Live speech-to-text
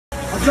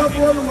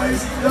couple other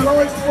ways that I'll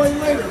explain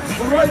later.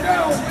 But right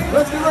now,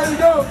 let's get ready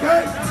to go,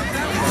 okay?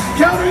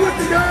 Count it with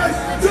me, guys.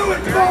 Do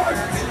it, come on.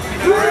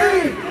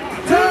 3,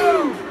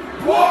 2,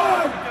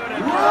 1,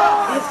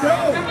 run! Let's go.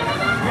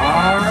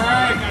 All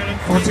right,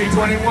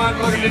 1421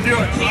 looking to do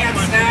a can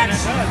snatch.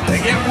 They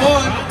get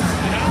one.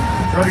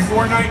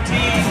 3419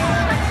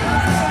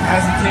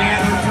 has a can,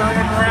 they're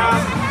turning around.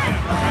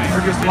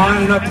 They're just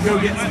lining up to go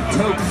get some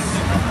totes.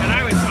 And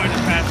I always thought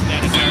just passing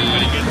that in there,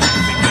 but it gets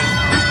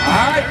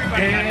All right,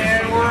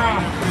 and we're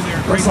on.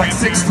 Looks like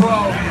 612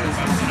 is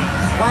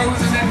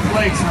frozen in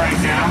place right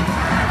now.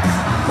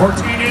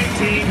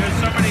 1418 there's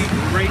so many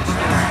great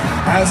stories.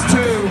 has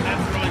two.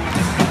 That's really what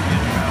this is.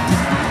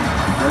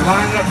 They're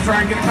lining up to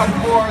try and get a couple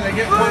more. They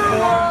get one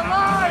more.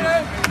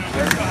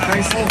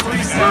 Nice little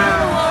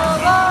freestyle.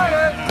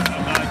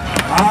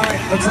 All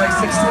right, looks like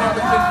 612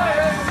 has been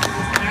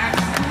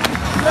snatched.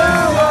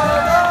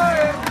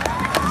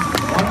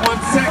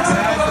 116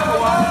 has the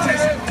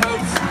competition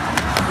totes.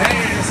 They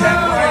just head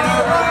right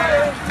over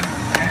there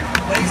and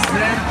place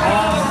them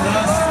on the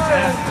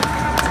step.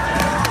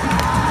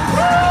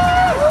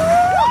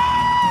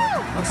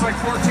 Looks like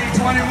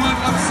 1421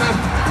 looks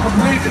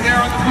completed there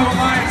on the Blue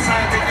Alliance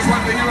side. They just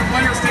went to the yellow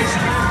player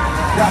station.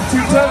 Got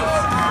two totes.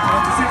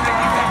 Let's see if they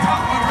keep that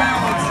top one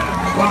balance.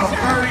 While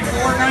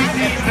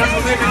 3419 does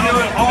what they've been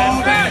doing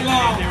all day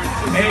long.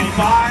 A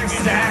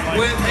 5-stack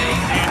with a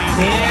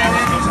can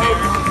and tote.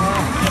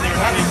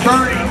 That's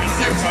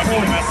 36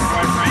 points.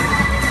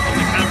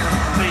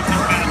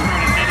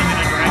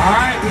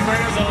 Alright, we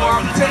might have some more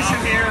competition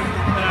here.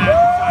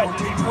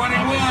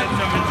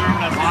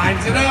 1421 lines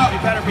it up. You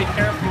better be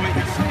careful what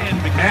you're saying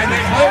because And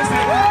they place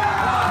it.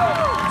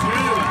 1, 2,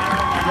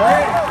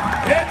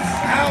 3. It's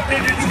out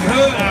and it's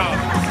good.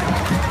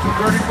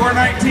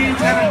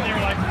 3419 kind of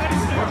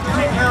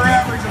keep their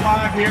average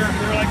alive here.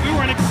 they're like, we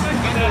weren't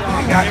expecting that.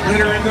 They got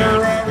glitter in their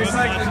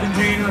recycling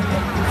container.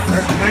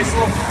 There's a nice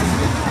little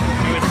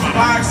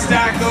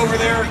 5-stack over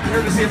there.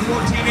 Here to see a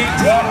 1418 16.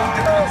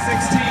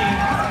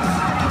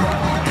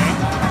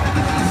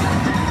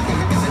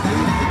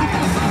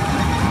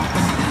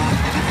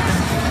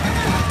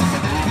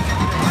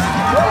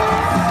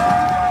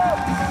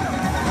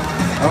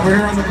 Over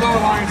here on the Blue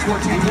Alliance,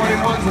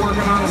 1421's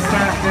working on a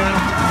stack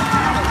now.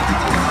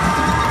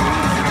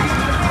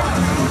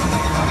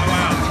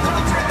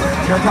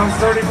 Here comes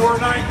 3419.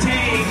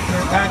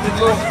 Back to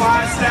the little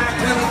 5-stack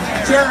little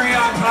cherry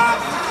on top.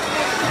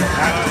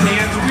 Got the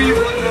cans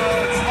weaving,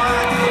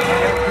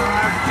 sliding.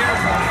 Drive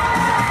carefully.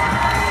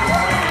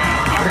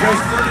 There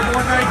goes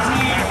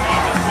 3419.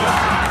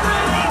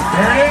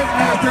 There it is,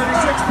 now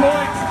 36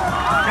 points.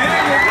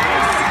 And we're going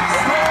to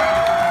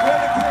 6 with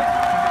a quick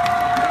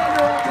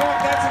finger on top.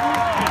 That's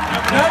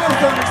another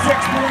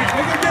 36 points.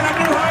 We can get a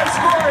new high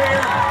score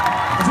here.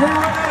 As we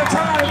run out of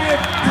time,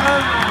 it's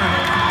time.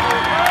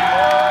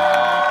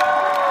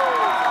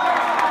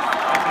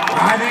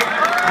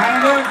 I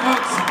don't know,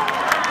 folks.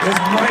 This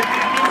might be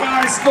a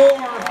high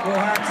score. We'll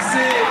have to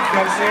see.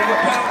 Got to see what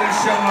penalties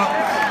show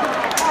up.